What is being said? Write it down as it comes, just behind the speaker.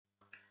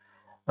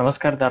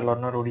नमस्कार the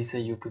learner Odisha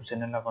YouTube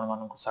channel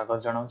आपको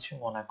स्वागत जनाऊँ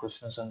मो ना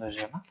कृष्ण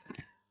जेना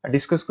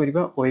डिस्कस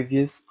करबा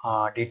ओएवीएस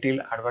डिटेल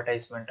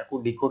एडवर्टाइजमेंट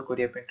को डिकोड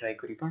करिया पे ट्राई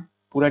करबा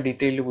पूरा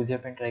डिटेल बुझिया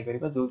पे ट्राई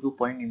करबा जो जो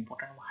पॉइंट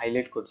इंपोर्टेंट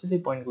हाईलाइट करछ से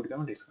पॉइंट गुडी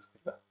हम डिस्कस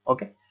करबा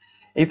ओके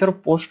एथर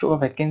पोस्ट और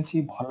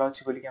वैकेंसी भलो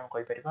अछि बोली हम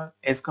कहि परबा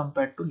as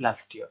compare to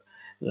last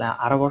year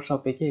are वर्ष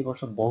अपेक्षा ए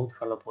वर्ष बहुत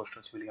भलो पोस्ट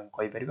अछि बोली हम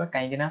कहि परबा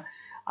काहे कि ना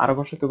आर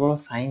वर्ष केवल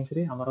साइंस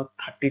रे हमरो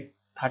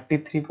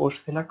 33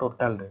 पोस्ट थिला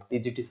टोटल रे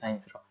पीजीटी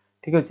साइंस रो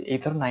ठीक अछि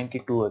एथर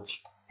 92 अछि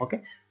ओके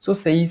सो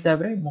सही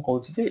हिसाब रे म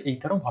कहूछि जे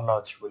एथर भलो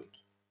अछि बोली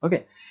ओके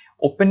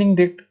ओपनिंग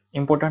डेट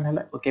इंपोर्टेंट है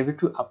केबे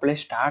टू अप्लाई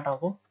स्टार्ट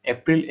हो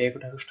एप्रिल 1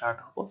 ठाରୁ स्टार्ट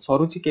हो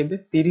सरुचि केबे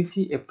 30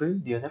 एप्रिल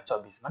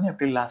 2024 माने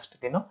एप्रिल लास्ट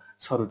दिन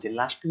सरुचि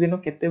लास्ट दिन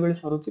केते बेले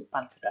सरुचि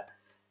 5 टा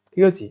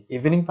ठीक अछि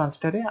इवनिंग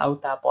 5 टा रे आउ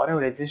ता परे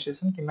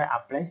रजिस्ट्रेशन किबा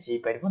अप्लाई हेई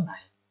परिबो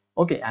नाही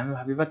ओके आमे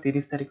भाबिबा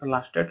 30 तारिख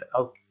लास्ट डेट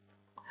आउ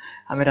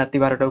आमे राति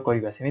 12 टा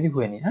करिबा सेमिति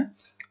हुएनी हां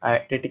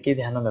एटे टिके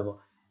ध्यान देबो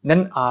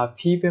then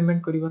fee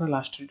payment करिवार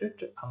last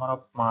date हमर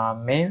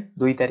मे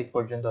 2 तारिख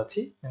पर्यंत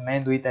अछि मे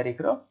 2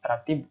 तारिख रो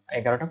राति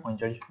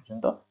 11:45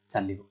 पर्यंत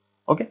चलिबो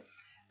ओके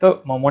तो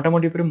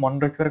मोटामोटी पर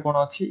मन रखिबार कोन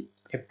अछि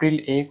एप्रिल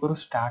 1 रो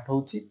स्टार्ट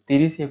होछि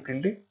 30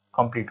 एप्रिल रे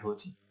कंप्लीट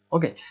होछि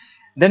ओके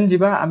देन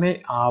जिबा आमे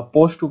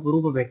पोस्ट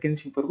ऊपर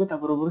वैकेंसी ऊपर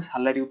तापर ऊपर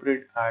सैलरी ऊपर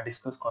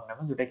डिस्कस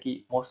करनेबा जोटा कि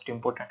मोस्ट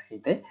इंपोर्टेंट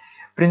हेते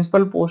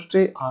प्रिंसिपल पोस्ट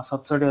रे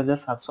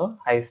 67700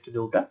 हाईएस्ट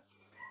जोटा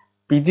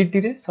पीजीटी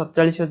रे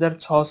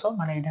 47600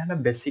 माने इटा हला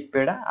बेसिक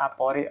पेडा आ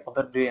परे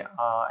अदर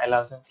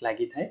अलाउंसेस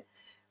लागी थाए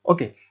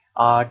ओके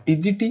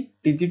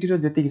टीजीटी रो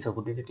जति कि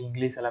सब टीजीटी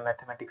इंग्लिश हला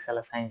मैथमेटिक्स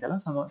हला साइंस हला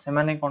से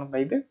माने कोन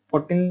पाइबे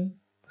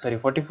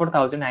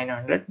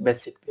 44900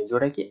 बेसिक पे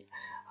जोटा कि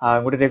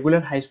गोटे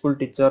रेगुलर हाई स्कूल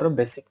टीचर रो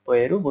बेसिक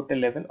पे रो गोटे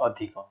लेवल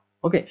अधिक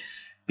ओके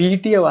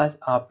पीईटी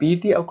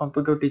और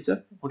कंप्यूटर टीचर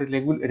गोटे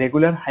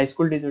रेगुलर हाई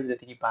स्कूल टीचर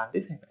जति कि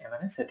पाते से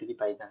माने सेति कि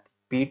पाई जाते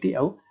पीईटी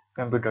और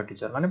कंप्यूटर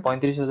टीचर माने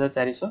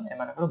 35400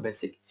 एमानकर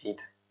बेसिक हे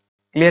था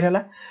क्लियर हला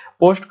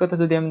पोस्ट कथा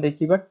जदि हम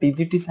देखिबा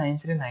टीजीटी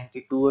साइंस रे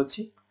 92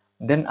 अछि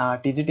देन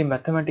टीजीटी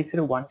मैथमेटिक्स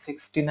रे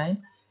 169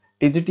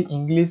 टीजीटी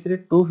इंग्लिश रे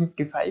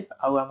 255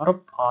 आ हमर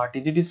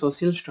टीजीटी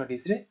सोशल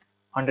स्टडीज रे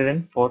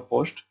 104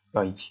 पोस्ट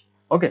रही छी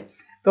ओके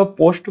तो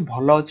पोस्ट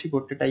भलो अछि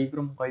गोटे टाइप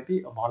रो म कहबी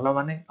भलो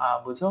माने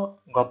बुझो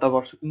गत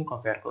वर्ष को म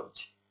कंपेयर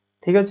करूछी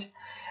ठीक अछि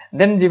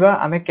देन जिबा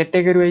आमे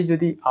कैटेगरी वाइज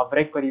जदी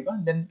ब्रेक करिबा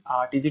देन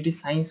टीजीटी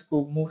साइंस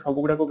को मु सब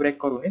गुडा को ब्रेक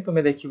करूनी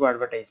तुमे देखिबो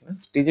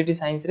एडवर्टाइजमेंट्स टीजीटी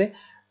साइंस रे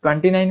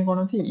 29 कोन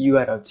अछि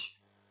यूआर अछि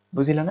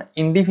बुझिला ना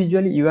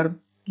इंडिविजुअली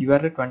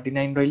यूआर रे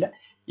 29 रहिला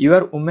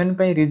यूआर वुमेन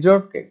पे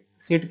रिजर्व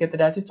सीट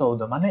केतेटा अछि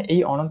 14 माने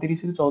एई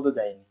 29 रे 14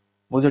 जायनी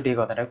बुझो ठीक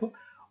कथाटा को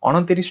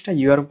 29 टा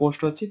यूआर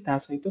पोस्ट अछि ता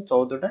सहित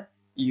 14 टा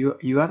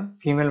यूआर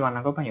फीमेल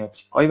मानक पई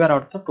अछि कहबार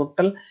अर्थ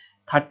टोटल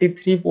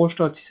 33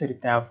 पोस्ट अछि सरी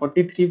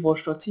 43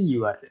 पोस्ट अछि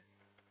यूआर रे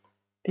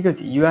ठीक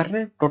अछि यूआर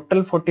रे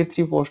टोटल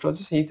 43 पोस्ट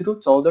अछि सेहितरु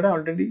 14 टा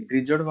ऑलरेडी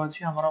रिजर्व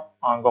अछि हमर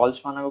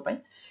गर्ल्स मानक पई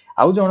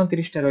आउ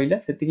 29 टा रहिला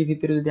सेति कि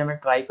भितर जदि हम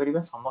ट्राई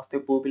करिबा समस्त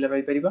पो पिला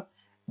रहि परिबा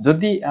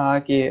जदि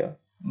के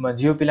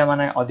जियो पिला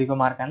माने अधिक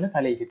मार्क आनले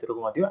ताले भितर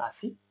को मदियो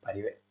आसी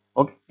परिबे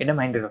ओके एटा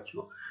माइंड रे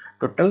रखिबो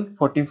टोटल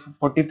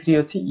 43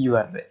 अछि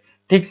यूआर रे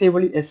ठीक से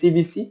बोली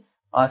एससीबीसी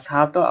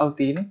 7 आ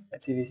 3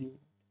 एससीबीसी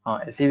हां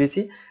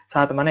एससीबीसी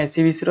 7 माने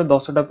एससीबीसी रो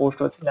 10 टा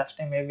पोस्ट अछि लास्ट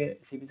टाइम मे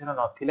एससीबीसी रो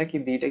नथिला कि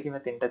 2 टा कि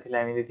 3 टा थिला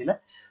एमि थिला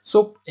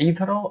सो एई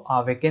thorough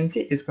vacancy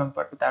is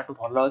compare to that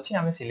भलो अछि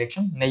हमें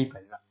सिलेक्शन नै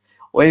परिबा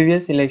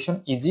ओएवीएस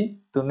सिलेक्शन इजी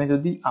तुमे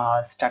जदी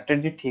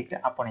स्ट्रैटेजी ठीक रे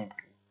आपनै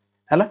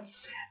हला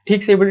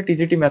ठीक से बोली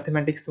टीजीटी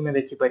मैथमेटिक्स तुमे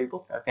देखि परिबो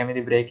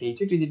केमिति ब्रेक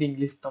हेछि टीजीटी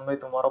इंग्लिश तुमे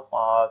तुमरो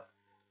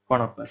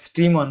कोन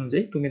स्ट्रीम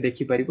अनुसार तुमे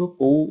देखि परिबो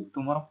को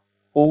तुमरो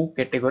को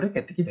कैटेगरी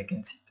केते की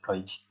वैकेंसी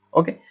रहिछि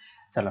ओके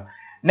चलो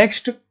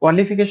नेक्स्ट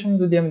क्वालिफिकेशन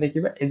जदी हम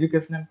देखिबा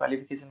एजुकेशनल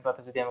क्वालिफिकेशन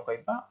कथा जदी हम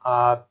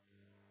कहिबा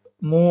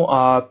मु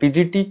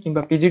पीजीटी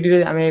किबा पीजीटी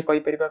रे हमें कहि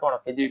परिबा कोन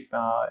पीजी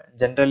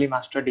जनरली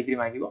मास्टर डिग्री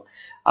मागिबो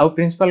आ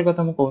प्रिंसिपल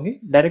कथा मु कहूनी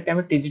डायरेक्ट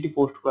हमें टीजीटी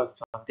पोस्ट को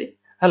आछंती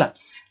हला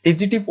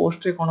टीजीटी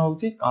पोस्ट रे कोन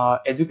होउची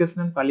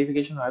एजुकेशनल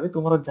क्वालिफिकेशन भाबे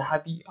तुमरो जहा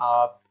भी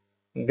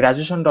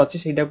ग्रेजुएशन रो अछि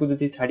सेटा को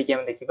जदी छाडी के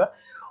हम देखिबा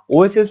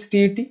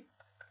ओएसएसटीटी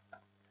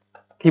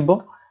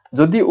थिबो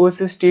जदी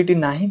ओएसएसटीटी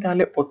नाही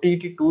ताले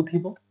ओटीईटी 2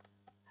 थिबो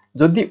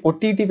जदी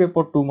ओटीईटी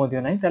पेपर 2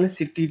 मध्य नाही ताले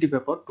सीटीईटी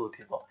पेपर 2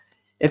 थिबो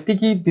एति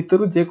की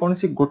भितरु जे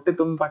कोनसी गोटे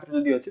तुम पाखरे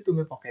जदी अछि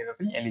तुमे पकाइबा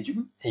पई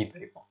एलिजिबल हेई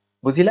परिबो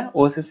बुझिला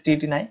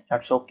ओएसएसटीटी नाही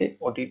दैट्स ओके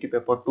ओटीईटी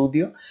पेपर 2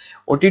 दियो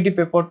ओटीईटी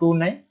पेपर 2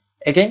 नाही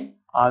अगेन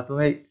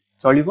तुमे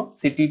चलिबो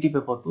सीटीईटी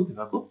पेपर 2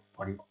 दिबा को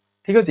पड़िबो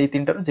ठीक अछि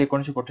तीनटा जे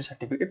कोनसी गोटे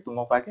सर्टिफिकेट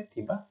तुम पाके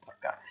थिबा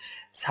दरकार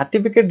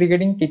सर्टिफिकेट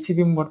रिगार्डिंग किछि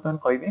भी वर्तमान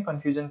कहबे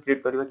कंफ्यूजन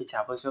क्रिएट करबा किछि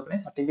आवश्यक नै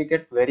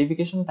सर्टिफिकेट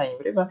वेरिफिकेशन टाइम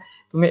रे बा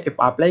तुमे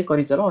अप्लाई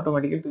करि चलो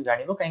ऑटोमेटिकली तू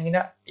जानिबो काहेकिना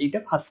एटा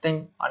फर्स्ट टाइम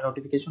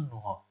नोटिफिकेशन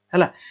न हो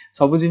हला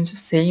सब जिंस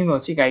सेम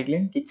अछि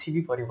गाइडलाइन किछि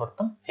भी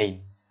परिवर्तन हेई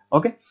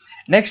ओके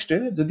नेक्स्ट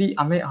जदी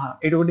हमें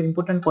एटा गोटे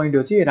इंपोर्टेंट पॉइंट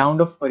अछि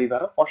राउंड ऑफ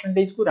करिवार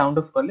परसेंटेज को राउंड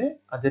ऑफ करले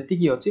जति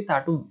की अछि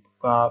ताटू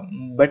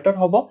बेटर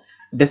होबो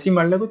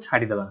डेसिमल को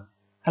छाडी देबा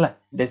हला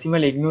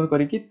डेसिमल इग्नोर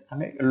करिकि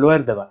हमें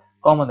लोअर देबा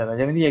कम देबा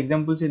जेमिति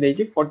एग्जांपल से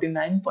देछि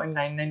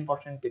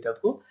 49.99% थीटा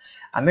को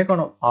आमे कोन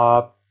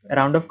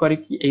राउंड ऑफ करी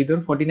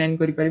एइदर 49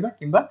 करि परिबा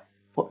किबा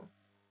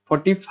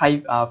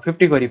 45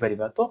 50 करि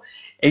परिबा तो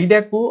एइडा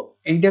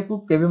को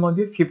केबे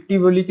मध्ये 50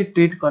 बोली कि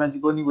ट्रीट करा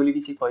जिवनी बोली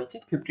कि कहिछि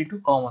 52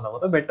 कम दबो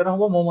तो बेटर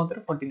हबो मो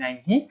मते 49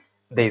 ही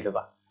दे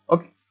देबा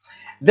okay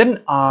then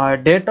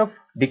date of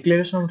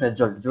declaration of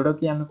result जोडा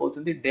कि हमें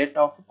कहउछंती डेट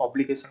ऑफ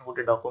पब्लिकेशन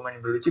गोटे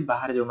डॉक्यूमेंट मिलुची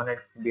बाहर जो माने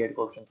बीएड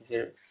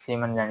करछंती से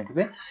मन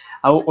जानिथिबे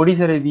आ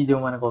ओडिसा रे भी जो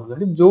माने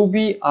करछंती जो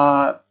भी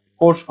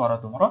कोर्स करो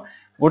तुमरो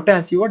गोटे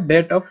आसीबो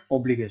डेट ऑफ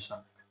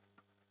पब्लिकेशन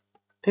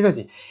ठीक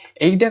अछि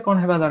एइडा कोन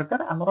हेबा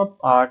दरकार हमरो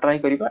ट्राई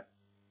करिबा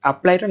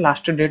अप्लाई रो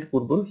लास्ट डेट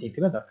पूर्व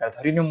हेतिबा दरकार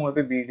धरिनो मु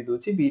एबे बीडी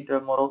दोछि बीडी रो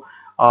मोरो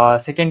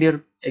सेकंड ईयर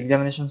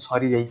एग्जामिनेशन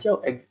सरी जाइछि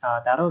आ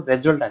तारो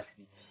रिजल्ट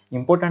आसी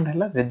इंपोर्टेंट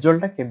हला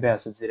रिजल्ट केबे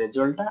आसुछि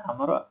रिजल्ट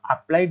हमरो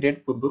अप्लाई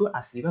डेट पूर्व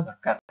आसीबा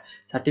दरकार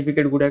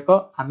सर्टिफिकेट गुडा को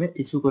हमें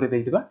इशू करे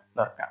देइबा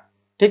दरकार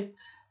ठीक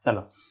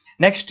चलो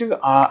नेक्स्ट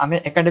हमें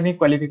एकेडमिक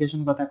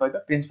क्वालिफिकेशन कथा कहबा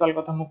प्रिंसिपल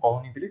कथा मु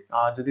कहउनी बिली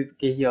जदी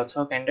केही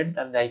अच्छा कैंडिडेट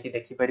त जाई के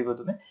देखि परिबो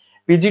तुमे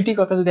पीजीटी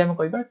कथा जदी हम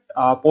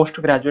कहबा post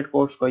graduate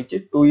course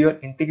कहिचे 2 year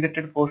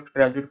integrated post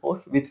graduate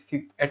course with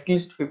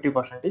at least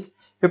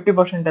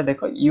 50%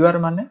 देखो ईयर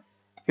माने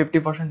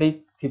 50%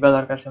 थिबा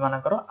दरकार से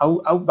मानकर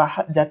आउ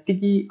बाहर जाति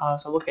की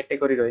सब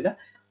कैटेगरी रहिला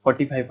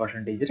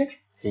 45% रे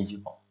हे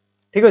जिवो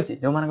ठीक अछि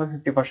जो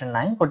मानकर 50%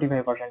 नाही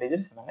 45%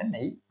 रे से माने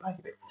नै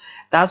पारिबे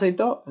ता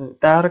सहित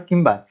तार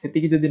किंबा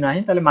सेति की जदी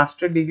नाही ताले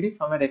master degree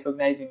from A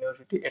recognised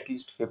university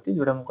at least 50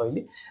 जोडा हम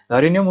कहली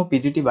धरिनियो मो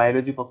पीजीटी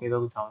बायोलॉजी पकेबा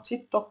को चाहूची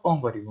तो कोन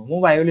करिवो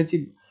मो बायोलॉजी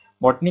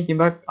बॉटनी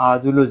किंबा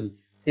जूलॉजी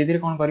सेदिरे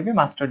कोन करिवे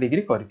मास्टर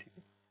डिग्री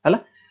करथिबे हला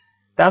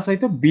ता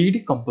सहित बीडी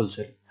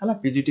कंपलसरी हला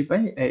पीजीटी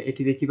पई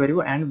एठी देखि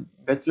परिबो and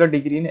bachelor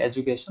degree in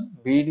education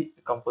BD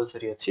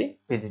compulsory अछि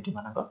पीजीटी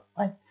मानक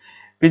पई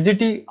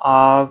पीजीटी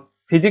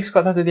फिजिक्स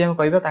कथा जदी हम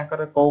कहबा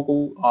तांकर को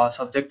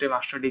सब्जेक्ट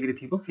मास्टर डिग्री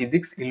थिबो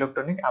physics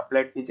electronic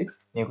applied physics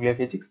nuclear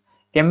physics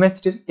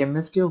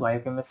chemistry और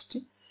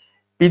बायोकेमिस्ट्री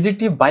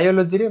पीजीटी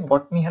बायोलॉजी रे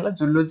बॉटनी हला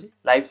zoology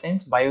life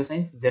science bio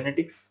science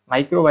genetics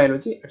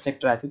microbiology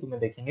etcetera अछि तुमे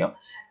देखिनियो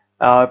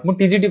मु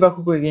टीजीटी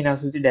बाखु को एगेन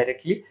आसुची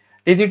डायरेक्टली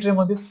टीजीटी रे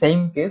मध्ये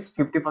सेम केस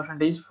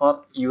 50%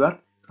 फॉर यूआर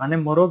माने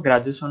मोरो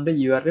ग्रेजुएशन रे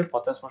यूआर रे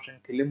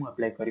 50% थिले मु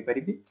अप्लाई करि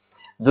परिबी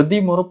जदि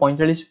मोर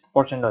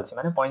 45% अछि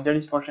माने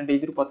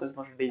 45% रु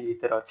 50%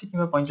 भीतर अछि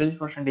किबा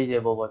 45%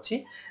 एबव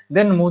अछि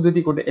देन मु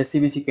जदि गोटे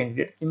एससीबीसी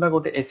कैंडिडेट किबा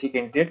गोटे एससी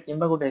कैंडिडेट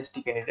किबा गोटे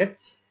एसटी कैंडिडेट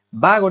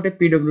बा गोटे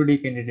पीडब्ल्यूडी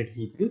कैंडिडेट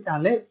हितरि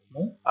ताले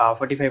मु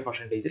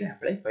 45% रे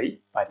अप्लाई करि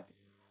पारिबी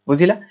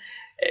बुझिला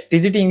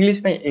टीजीटी इंग्लिश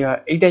पे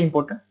एटा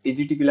इंपोर्टेंट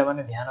टीजीटी पिला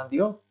माने ध्यान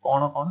दियो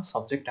कोन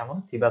सब्जेक्ट हमर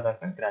थिबा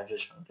दरकार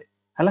ग्रेजुएशन रे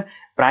हला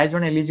प्राय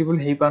जन एलिजिबल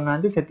हेइ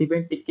पारनांती सेति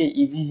पे टिके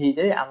इजी हेइ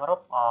जाय हमर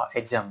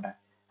एग्जाम टा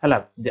हला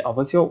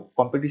अवश्य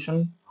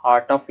कंपटीशन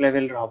टफ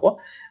लेवल रहबो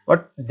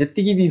बट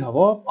जति की भी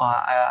हबो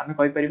हमें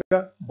कहि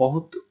परिबा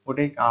बहुत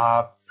गोटे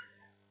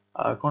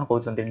कोन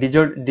कहउछन्ते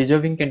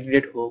डिजर्विंग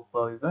कैंडिडेट हो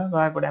कहबा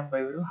बा गोटे हम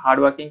कहबो हार्ड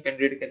वर्किंग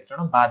कैंडिडेट केते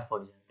जण बाद पड़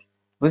जाती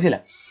बुझिला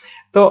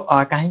तो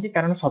काहे के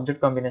कारण सब्जेक्ट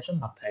कॉम्बिनेशन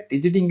न थाए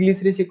टीजीटी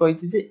इंग्लिश रे से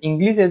कहिछि जे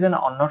इंग्लिश एज एन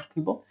ऑनर्स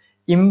थिबो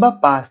किंबा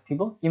पास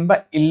थिबो किंबा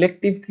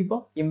इलेक्टिव थिबो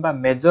किंबा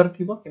मेजर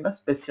थिबो किंबा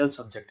स्पेशल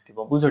सब्जेक्ट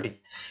थिबो बुझोटी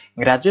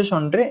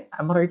ग्रेजुएशन रे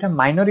हमर एटा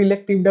माइनर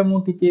इलेक्टिव डा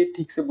मु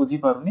ठीक से बुझी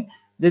पारुनी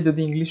जे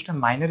जदी इंग्लिश टा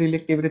माइनर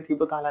इलेक्टिव रे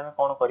थिबो ताले हम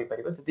कोन करि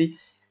परिबा जदी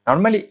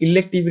नॉर्मली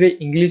इलेक्टिव रे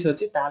इंग्लिश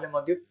अछि ताले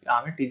मध्ये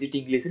हम टीजीटी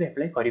इंग्लिश रे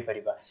अप्लाई करि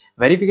परिबा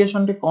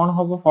वेरिफिकेशन रे कोन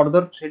होबो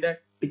फर्दर सेटा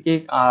टिके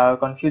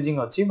कंफ्यूजिंग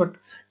अछि बट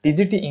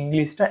टीजीटी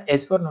इंग्लिश टा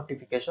एज पर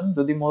नोटिफिकेशन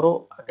जदी मोरो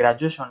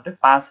ग्रेजुएशन रे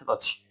पास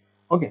अछि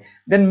ओके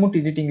देन मु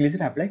टीजीटी इंग्लिश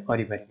रे अप्लाई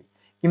करि परिबी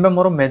किंबा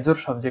मोरो मेजर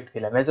सब्जेक्ट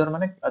थिला मेजर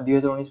माने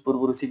 2019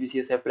 पूर्व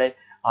सीबीसीएस अप्लाई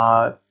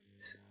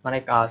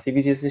माने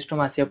सीबीसीएस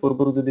सिस्टम आसिया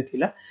पूर्व जदी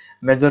थिला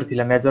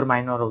मेजर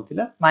माइनर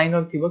होतिला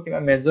माइनर थिबो किंबा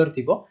मेजर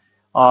थिबो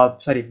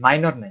सॉरी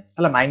माइनर नै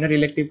हला माइनर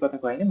इलेक्टिव कथा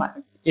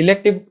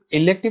कहैनी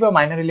इलेक्टिव और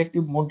माइनर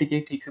इलेक्टिव मु टिके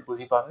ठीक से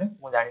बुझी पारने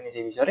मु जानि नै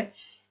जे विषय रे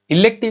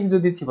इलेक्टिव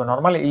जदी थिबो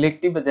नॉर्मल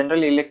इलेक्टिव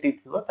जनरल इलेक्टिव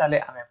थिबो ताले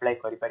हम अप्लाई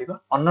करि परिबा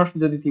ऑनर्स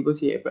जदी थिबो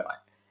सी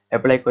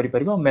अप्लाई करि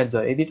परिबा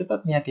मेजर ए दिटा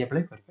त निहाती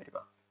अप्लाई करि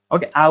परिबा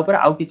ओके आ ऊपर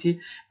आउ किछि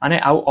माने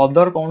आउ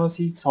अदर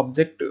कोनोसी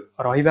सब्जेक्ट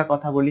रहिबा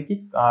कथा बोली कि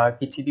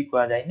किछि भी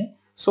कुआ जायनी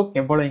सो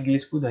केवल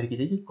इंग्लिश को धरि कि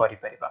जे करि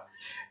परिबा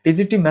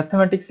टीजीटी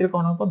मैथमेटिक्स रे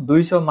कोन हो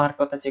 200 मार्क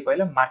कथा से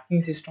कहला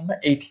मार्किंग सिस्टम बा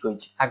 80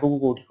 कहिछि आगु को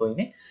कोठी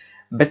कहिनी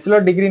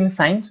bachelor degree in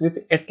science with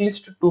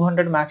at least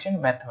 200 marks in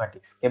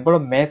mathematics केवल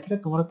मैथ रे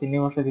तुमरो 3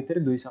 वर्ष भीतर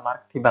 200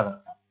 मार्क थिबा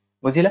दरकार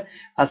बुझिला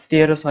first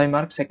year 100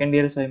 mark second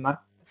year 100 mark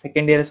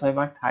second year 100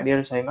 mark third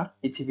year 100 mark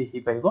किछि भी हि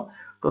परिबो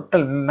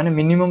टोटल माने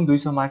मिनिमम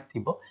 200 मार्क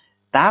थिबो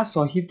ता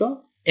सहित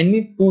एनी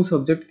टू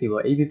सब्जेक्ट थिबो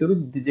एई भितरु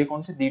जे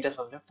कोन से दीटा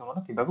सब्जेक्ट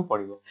तुमरो थिबा को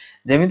पड़िबो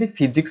जेमिति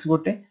फिजिक्स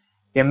गोटे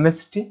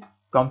chemistry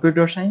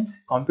computer science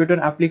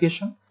computer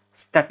application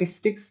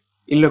statistics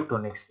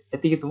electronics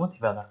एति के तुम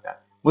थिबा दरकार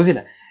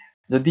बुझिला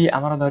जदी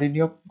हमर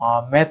धरिनियो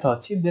मैथ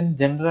अछि देन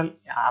जनरल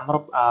हमर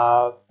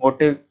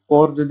गोटे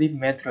कोर जदी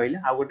मैथ रहिला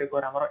आ गोटे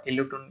कोर हमर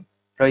इलेक्ट्रॉनिक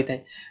रही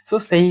थाए सो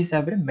सेही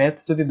हिसाब रे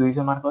मैथ जदी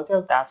 200 मार्क अछि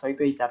और ता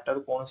सहित एई चैप्टर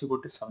कोनोसी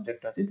गोटे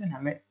सब्जेक्ट अछि देन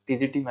हमें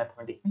टीजीटी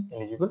मैथमेटिक्स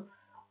में एलिजिबल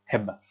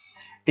हेबा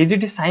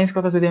टीजीटी साइंस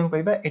कथा जदी हम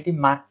कहबा एटी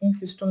मार्किंग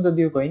सिस्टम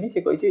जदी कहनी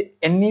से कहै छै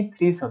एनी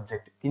 3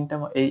 सब्जेक्ट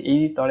तीनटा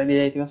एई तळे दे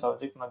जाइतिबा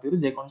सब्जेक्ट मध्यरु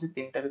जे कोनोसी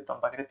तीनटा रे तम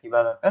पाखरे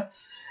थिबा दरकार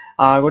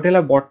गोटे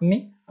हला बॉटनी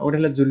गोटे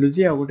हला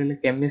जूलॉजी और गोटे हला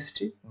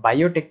केमिस्ट्री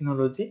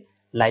बायोटेक्नोलॉजी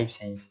लाइफ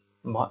साइंस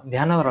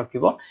ध्यान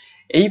रखिबो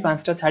एई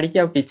पांचटा छाडी कि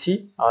आ किछि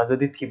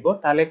जदी थिबो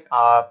ताले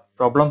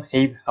प्रॉब्लम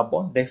हेई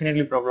हबो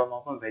डेफिनेटली प्रॉब्लम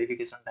हबो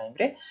वेरिफिकेशन टाइम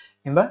रे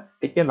किबा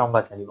टिके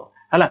लंबा चलिबो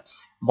हला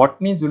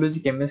बॉटनी जूलॉजी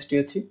केमिस्ट्री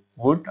अछि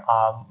गुड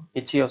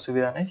किछि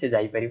असुविधा नै से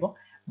जाई परिबो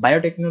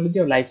बायोटेक्नोलॉजी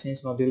और लाइफ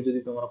साइंस मध्यरु जदी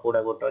तुमरो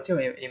कोडा गोट अछि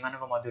ए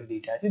मानको मध्यरु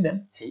दीटा अछि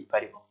देन हेई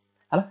परिबो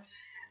हला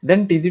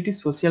then TGT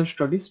social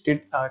studies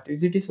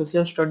TGT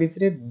social studies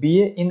रे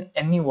BA in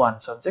any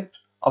one subject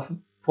of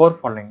four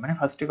following माने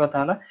फर्स्ट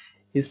कथा हला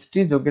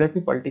history geography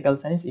political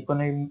science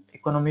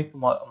economic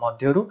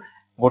मध्यरु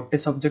गोटे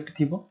सब्जेक्ट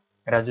थिबो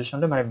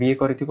ग्रेजुएशन रे माने बीए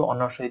करिथिबो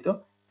ऑनर्स सहित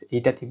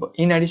एटा थिबो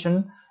इन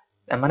एडिशन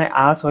माने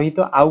आ सहित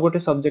आउ गोटे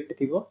सब्जेक्ट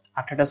थिबो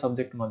आठटा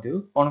subject मध्यरु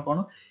cone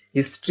cone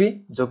history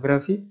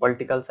geography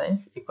political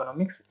science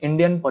economics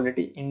Indian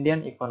polity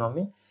Indian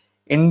economy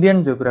Indian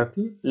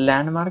geography,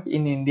 landmark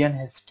in Indian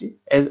history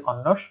as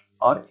honors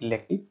or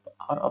elective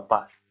or a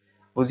pass.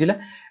 बुझिला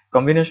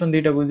combination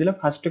दीटा बुझिला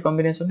first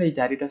combination ए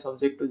चारिटा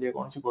subject जे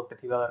कोनसी गोटे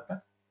थिबा दरकार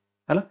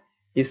हला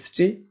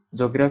history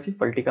geography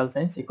political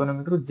science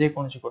economic रु जे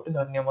कोनसी गोटे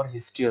धरनी हमर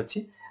हिस्ट्री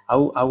अछि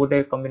आउ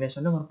गोटे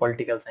कॉम्बिनेशन हमर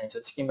पॉलिटिकल साइंस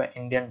अछि किबा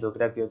इंडियन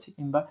ज्योग्राफी अछि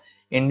किबा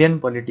इंडियन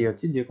पॉलिटी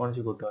अछि जे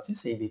कोनसी गोटे अछि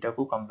सेही दीटा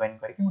को कंबाइन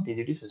करके हम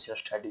टीजीटी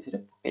सोशल स्टडीज रे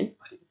पकई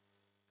भरी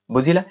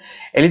बुझिला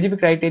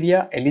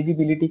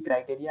एलिजिबिलिटी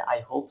क्राइटेरिया आई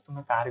होप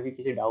तुमे कार भी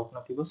किसी डाउट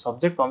नथिबो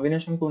सब्जेक्ट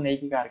कॉम्बिनेशन को नै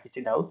कि कार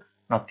किसी डाउट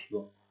नथिबो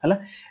हला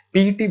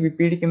पीईटी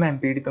बीपीडी किमा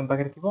एमपीडी तुम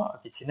पाखरे थिबो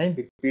किछि नै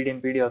बीपीडी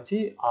एमपीडी अछि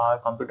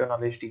कंप्यूटर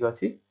नॉलेज टिक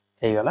अछि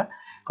हेई गला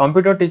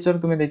कंप्यूटर टीचर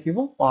तुमे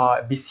देखिबो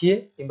BCA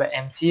किबा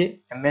MCA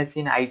MSc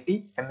in IT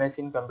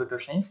MSc in computer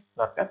science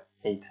दरकार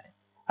हेई थाए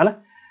हला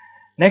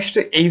नेक्स्ट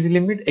एज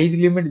लिमिट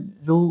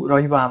जो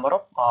रहिबा हमरो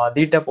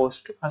दीटा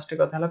पोस्ट फर्स्ट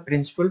कथा हला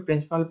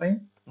प्रिंसिपल पई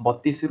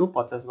 32 रु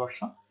 50 वर्ष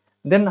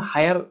देन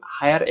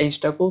हायर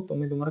एज टा को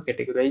तुमे तुमर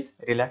कैटेगराइज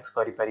रिलैक्स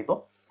करि परिबो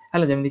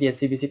हला जेमि कि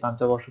एससीबीसी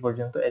 5 वर्ष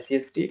पर्यंत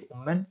SC ST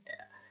women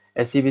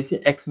SCBC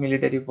ex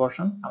military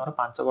person हमर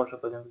 5 वर्ष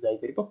पर्यंत जाई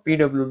परिबो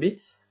पीडब्ल्यूडी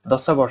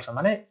 10 वर्ष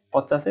माने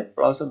 50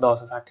 प्लस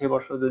 10 60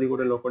 वर्ष जदी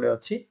गोटे लोकडे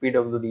अछि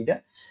पीडब्ल्यूडी दा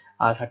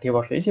 60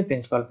 वर्ष से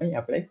प्रिंसिपल पे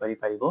अप्लाई करि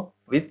परिबो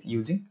with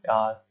using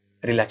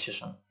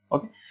relaxation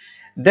okay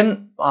then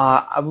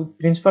अब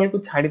प्रिंसिपल को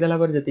छाडी देला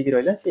पर जति कि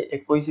रहला से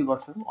 21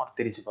 वर्ष रु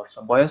 38 वर्ष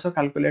बयस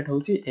कैलकुलेट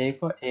होची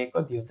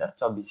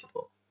 1/1/2024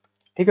 को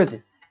ठीक अछि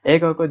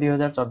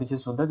 1/1/2024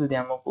 सुधा जदी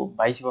हमको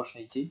 22 वर्ष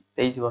हिची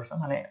 23 वर्ष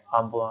माने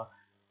अब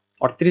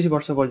 38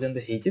 वर्ष पर्यंत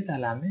हिची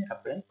ताले हमें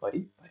अप्लाई करि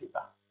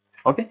परिबा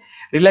okay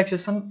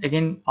relaxation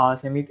again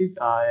सेमिति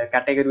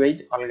category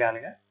wise अलग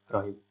अलग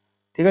रही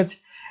ठीक अछि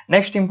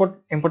नेक्स्ट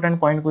इंपोर्टेंट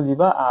पॉइंट को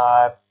जीवा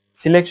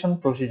सिलेक्शन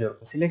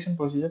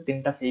प्रोसीजर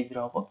तीनटा फेज रे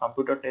होबो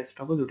कंप्यूटर टेस्ट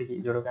होबो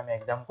जोडो हम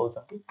एग्जाम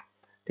कहउछंती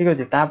ठीक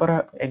अछि ता पर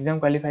एग्जाम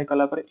क्वालिफाई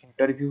कला पर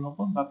इंटरव्यू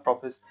होबो बा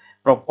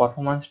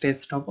परफॉर्मेंस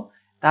टेस्ट होबो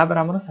ता पर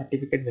हमर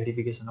सर्टिफिकेट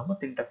वेरिफिकेशन होबो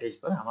तीनटा फेज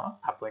पर हमर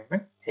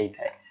अपॉइंटमेंट हेई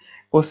थाए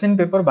क्वेश्चन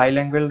पेपर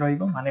बाइलिंगुअल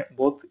रहिबो माने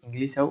बोथ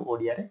इंग्लिश और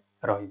ओडिया रे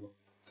रहिबो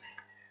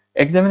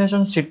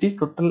एग्जामिनेशन सिटी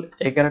टोटल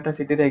 11 टा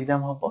सिटी रे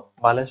एग्जाम होबो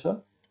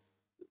बालेश्वर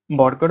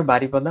बरगढ़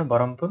बारिपदा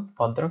बरहमपुर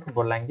भद्रक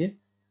बलांगीर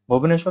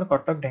भुवनेश्वर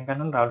कटक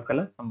ढेंकानाल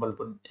राउरकेला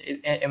संबलपुर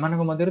एमान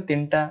को मध्यरु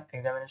तीनटा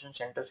एग्जामिनेशन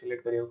सेंटर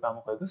सिलेक्ट करियो काम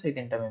कहबो से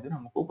तीनटा मध्यरु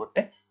हमको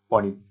गोटे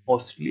पड़ी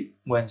मोस्टली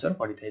आंसर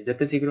पड़ी थाए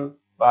जते शीघ्र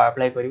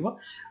अप्लाई करिवो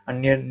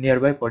नियर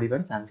बाय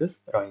पड़ीबार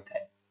चांसेस रही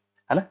थाए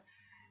हला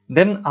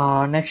देन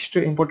नेक्स्ट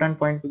इंपोर्टेंट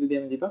पॉइंट को जदी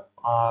हम जीबा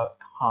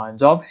हां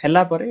जॉब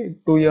हैला परे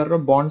 2 ईयर रो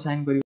बॉन्ड साइन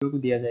करियो को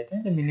दिया जाय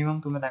थाए मिनिमम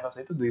तुमे ताका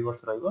सहित 2 वर्ष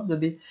रहिबो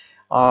जदी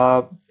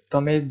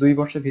तमे 2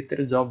 वर्ष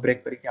भीतर जॉब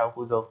ब्रेक करके आउ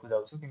को जॉब को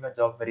जाउछो किबा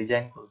जॉब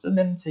रिजाइन करछो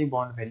देन सेही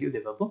बॉन्ड वैल्यू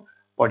देबा को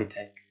पड़ी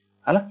थाए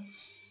हला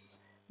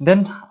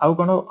देन आउ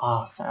कोनो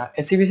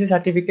SCBC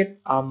certificate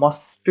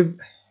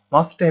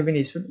must have been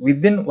issued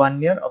within 1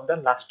 year of the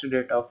last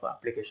date of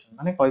application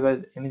माने कहबा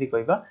एमिति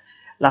कहबा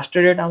लास्ट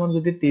डेट हमर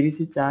जदी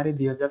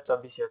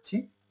 30/4/2024 अछि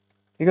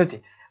ठीक अछि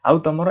आउ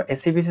तमरो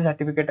एससीबीसी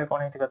सर्टिफिकेट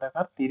कोन हेति कथा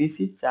का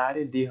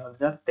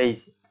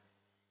 30/4/2023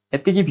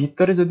 एति की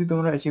भीतर जदी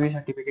तुमरो एससीबीसी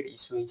सर्टिफिकेट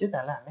इशू हिजे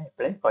ताले हमें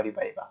अप्लाई करि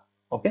परिबा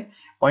ओके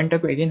पॉइंट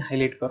को अगेन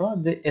हाइलाइट करो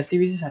the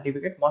SCBC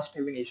certificate must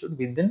have been issued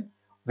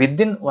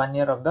within 1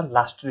 year of the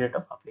last date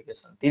of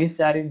application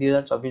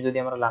 30/4/2024 जदी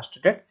हमर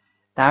लास्ट डेट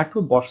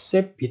ताठु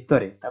वर्षे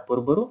भितरे ता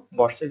पूर्वरु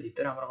वर्षे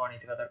भितरे हमर कोन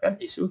हेतिबा दरकार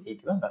इशू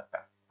हेतिबा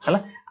दरकार हला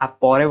आ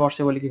परे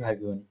वर्षे बोली कि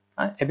भाबियोनी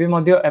एबे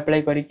मध्ये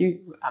अप्लाई करी कि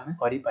हमें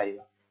करि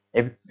परिबा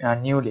एबे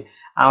न्यूली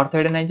अर्थ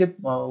एडे नै जे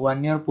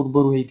 1 ईयर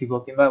पूर्वरु हेतिबो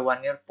किबा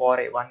 1 ईयर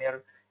परे 1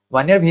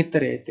 ईयर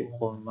भितरे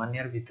 1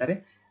 ईयर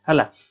भितरे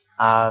हला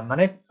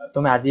माने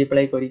तुम आज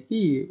अप्लाई करी कि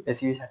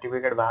एससीबी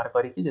सर्टिफिकेट बाहर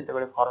करी कि जते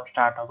बेले फॉर्म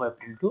स्टार्ट हो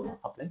अप्रैल टू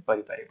अप्लाई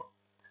करि परिबो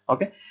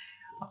ओके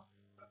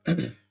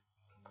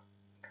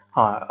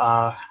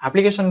हाँ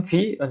एप्लिकेशन फी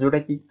जोटा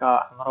कि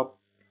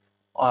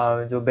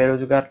हमर जो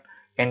बेरोजगार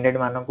कैंडिडेट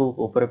मानक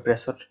ऊपर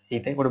प्रेशर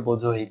होता है गोटे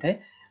बोझ होता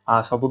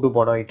है सबुठु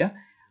बड़ एटा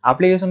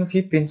एप्लिकेशन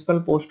फी प्रिंसिपल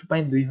पोस्ट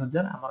पई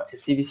 2000 हमर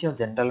एससीबीसी और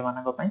जनरल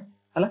मानक पई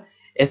हला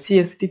एससी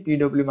एसटी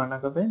पीडब्ल्यू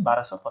मानक पई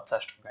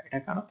 1250 टका एटा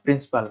कान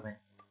प्रिंसिपल में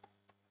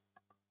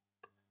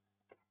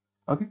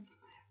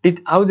ओके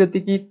आउ जति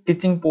की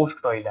टीचिंग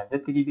पोस्ट रहिला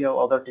जति की भी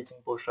अदर टीचिंग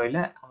पोस्ट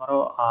रहिला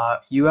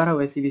हमर यूआर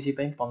और एससीबीसी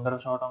पई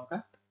 1500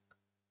 टका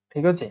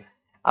ठीक अछि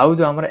आउ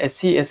जो हमर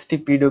एससी एसटी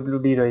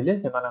पीडब्ल्यूडी रहिले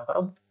से मानकर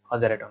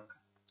 1000 टका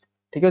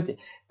ठीक अछि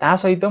ता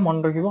सहित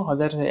मन रखिबो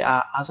 1000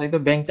 आ सहित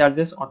बैंक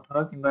चार्जेस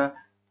 18 किबा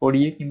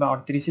 20 किबा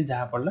 38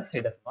 जहा पड़ला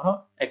सेटा तमरो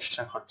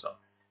एक्स्ट्रा खर्च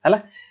हला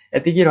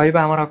एति की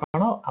रहिबा हमर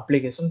कोन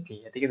एप्लीकेशन फी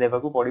एति की देबा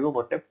को पड़िबो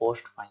गोटे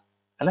पोस्ट पाई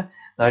हला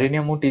धरिने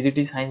मु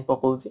टीजीटी साइंस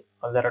पकोउची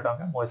 1000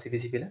 टका मो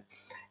एससीबीसी पिला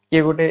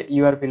के गोटे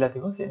यूआर पिला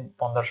थिबो से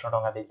 1500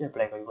 टका देके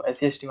अप्लाई करिवो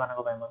एससीएसटी मानक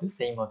पय मते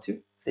सेम अछि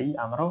सेही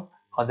हमरो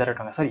 1000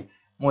 टका सॉरी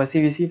मो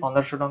एससीबीसी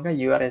 1500 टका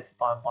यूआर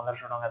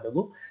 1500 टका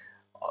देबो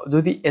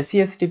जदि एससी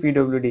एसटी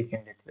पीडब्ल्यूडी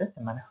कैंडिडेट थे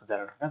से माने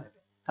 1000 टका देबे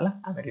हला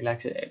आमे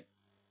रिलैक्स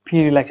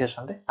फी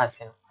रिलैक्सेशन दे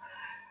आसीनो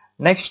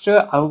नेक्स्ट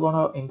आउ कोन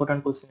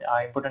इंपोर्टेंट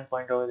क्वेश्चन इंपोर्टेंट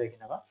पॉइंट हो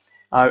देखिनबा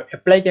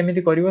अप्लाई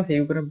केमिति करिवो सेही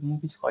ऊपर मु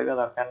किछ कहबा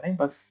दरकार नै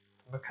बस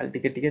तुम खाली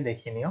टिके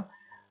देखिनियो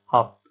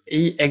हां ए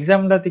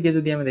एग्जाम दा टिके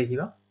जदि हम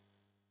देखिबा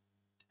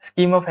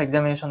स्कीम ऑफ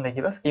एग्जामिनेशन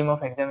देखिबा स्कीम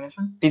ऑफ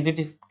एग्जामिनेशन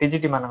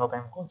टीजीटी मानक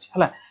पय कोछ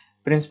हला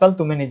प्रिंसिपल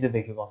तुमे निजे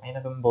देखिबो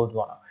एना तुम बहुत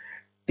बड़ा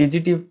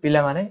टीजीटी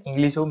पिला माने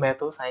इंग्लिश हो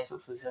मैथ हो साइंस हो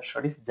सोशल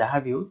स्टडीज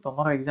जहां भी हो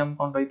तमरो एग्जाम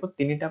कोन रहिबो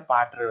तीनटा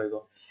पार्ट रे रहिबो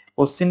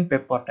क्वेश्चन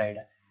पेपर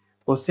टाइडा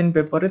क्वेश्चन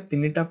पेपर रे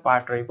तीनटा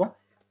पार्ट रहिबो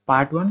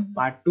पार्ट 1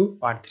 पार्ट 2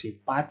 पार्ट 3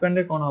 पार्ट 1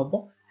 रे कोन होबो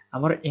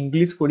हमर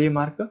इंग्लिश 20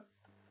 मार्क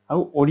आ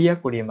ओडिया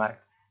 20 मार्क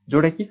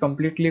जोडा की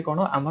कंप्लीटली कोन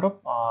हमर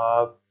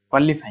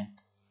क्वालिफाइंग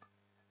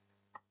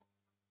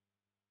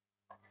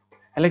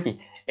हले कि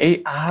ए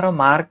आहार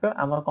मार्क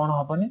हमर कोन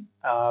होबनी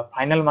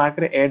फाइनल मार्क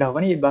रे ऐड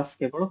होबनी ये बस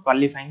केवल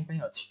क्वालिफाइंग पई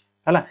अछि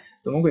हला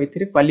तुमको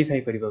एथिरे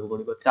क्वालिफाई करिबा को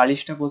पड़िबो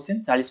 40 टा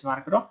क्वेश्चन 40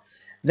 मार्क रो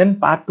देन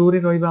पार्ट 2 रे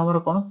रहिबा हमर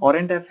कोन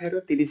करंट अफेयर रो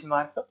 30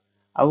 मार्क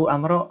आउ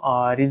हमर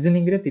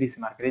रीजनिंग रे 30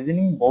 मार्क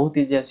रीजनिंग बहुत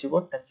इजी आसीबो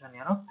टेंशन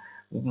यानो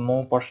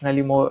मो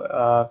पर्सनली मो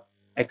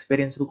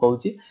एक्सपीरियंस रु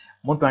कहूची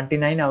मो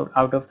 29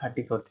 आउट ऑफ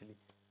 30 करथिली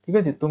ठीक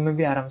अछि तुमे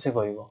भी आराम से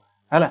करिवो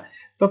हला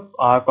तो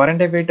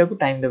करंट अफेयर को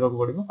टाइम देबा को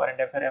पड़िबो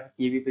करंट अफेयर हम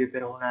की भी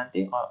प्रिपेयर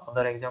होनांती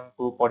अदर एग्जाम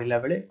को पढिला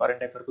बेले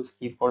करंट अफेयर को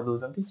स्किप कर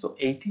दोजंती सो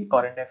एठी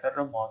करंट अफेयर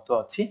रो महत्व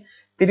अछि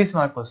 30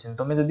 मार्क क्वेश्चन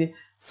तुमे जदी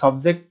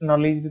सब्जेक्ट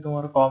नॉलेज भी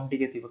तुमरो कम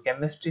टिके थिबो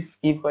केमिस्ट्री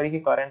स्किप करी कि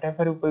करंट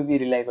अफेयर ऊपर भी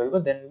रिलाई करिवो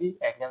देन भी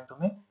एग्जाम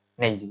तुमे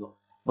नै जिवो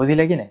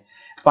बुझिला कि नै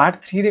पार्ट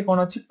 3 रे कोन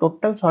अछि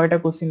टोटल 100 टा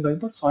क्वेश्चन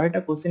रहितो 100 टा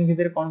क्वेश्चन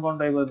भितर कोन कोन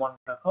रहिबो मन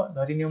रखो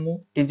धरिनियो मु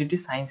टीजीटी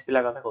साइंस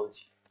पिला कथा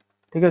कहूची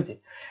ठीक अछि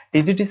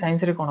टीजीटी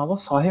साइंस रे कोन हबो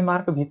 100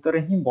 मार्क भितर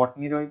ही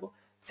बॉटनी रहिबो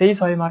सेही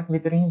 100 मार्क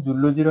भितर ही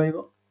जूलॉजी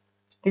रहिबो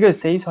ठीक अछि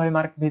सेही 100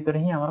 मार्क भितर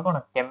ही हमर कोन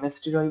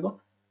केमिस्ट्री रहिबो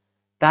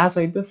ता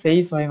सहित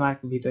सेही 100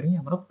 मार्क भितर ही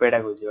हमर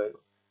पेडागोजी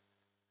रहिबो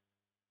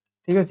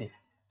ठीक अछि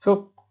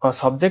सो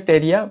सब्जेक्ट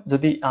एरिया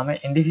जदी हमें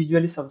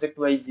इंडिविजुअली सब्जेक्ट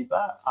वाइज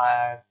जिबा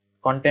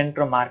कंटेंट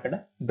रो मार्क डा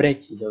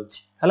ब्रेक ही जाउची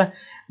हला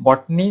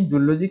बॉटनी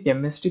जूलॉजी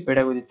केमिस्ट्री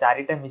पेडागोजी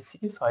चारिटा मिसी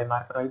की 100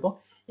 मार्क रहिबो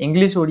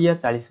इंग्लिश ओडिया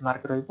 40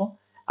 मार्क रहिबो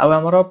आ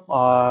हमरो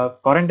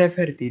current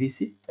affair 30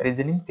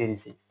 reasoning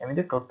 30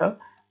 एमिते total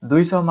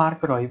 200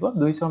 mark रहिबो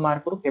 200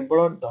 मार्क रो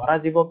केवल धरा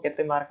जीवो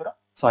केते मार्क रो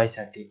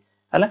 160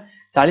 हला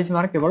 40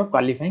 मार्क केवल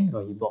क्वालिफाइंग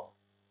रहिबो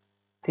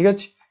ठीक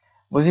अछि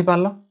बुझी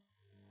पारलो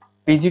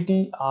पीजीटी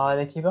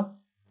देखिबा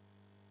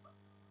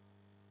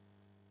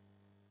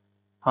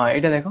हां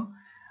एटा देखो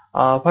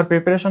for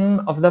preparation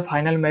of the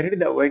final merit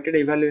the weighted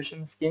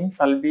evaluation scheme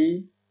shall be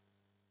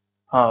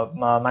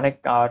माने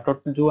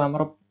टोटल जो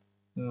हमरो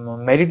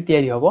मेरिट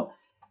तयारी होबो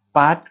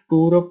पार्ट 2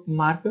 रो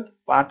मार्क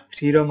पार्ट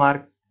 3 रो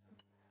मार्क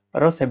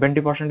रो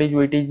 70%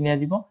 वेटेज निया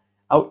जिवो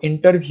आ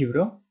इंटरव्यू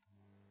रो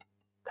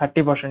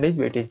 30%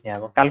 वेटेज निया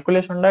हो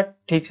कैलकुलेशन ला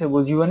ठीक से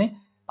बुझिबोनी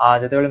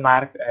जते बेले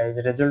मार्क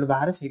रिजल्ट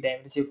बाहर से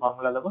टाइम रे से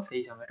फार्मूला दबो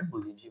सही समय रे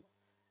बुझि जिवो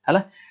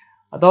हला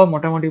तो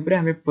मोटा मोटी ऊपर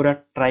हमें पूरा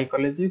ट्राई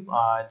कले जे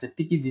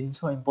जति की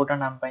जिंसो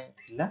इंपोर्टेंट हम पई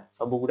थिला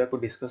सब गुडा को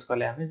डिस्कस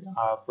करले हमें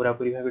पूरा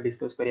पूरी भाबे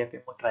डिस्कस करिया पे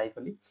मो ट्राई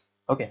कली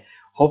ओके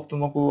होप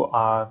तुमको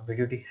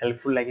वीडियो टी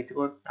हेल्पफुल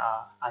लागिथिबो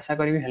आशा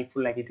करी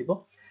हेल्पफुल लागिथिबो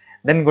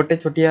देन गोटे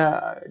छोटिया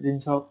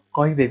जिंसो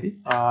कहि देबी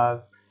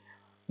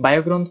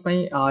बायोग्राफ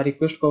पई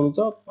रिक्वेस्ट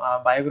करूचो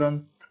बायोग्राफ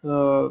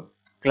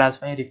क्लास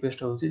पई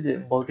रिक्वेस्ट होउची जे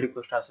बहुत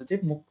रिक्वेस्ट आसुची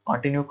मु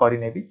कंटिन्यू करि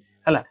नेबी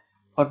हला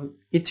और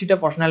किछिटा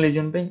पर्सनल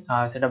रीजन पे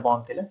सेटा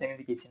बंद थिला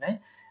सेमिति किछि नै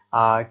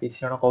किछि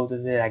जण कहउछ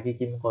जे आगे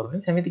कि करूनी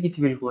सेमिति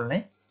किछि बिल्कुल नै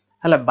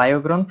हला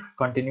बायोग्राफ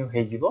कंटिन्यू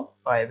हे जिवो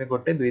एबे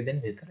गोटे 2 दिन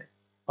भीतर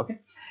ओके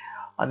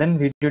देन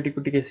वीडियो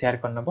टिकु टिके शेयर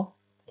करनबो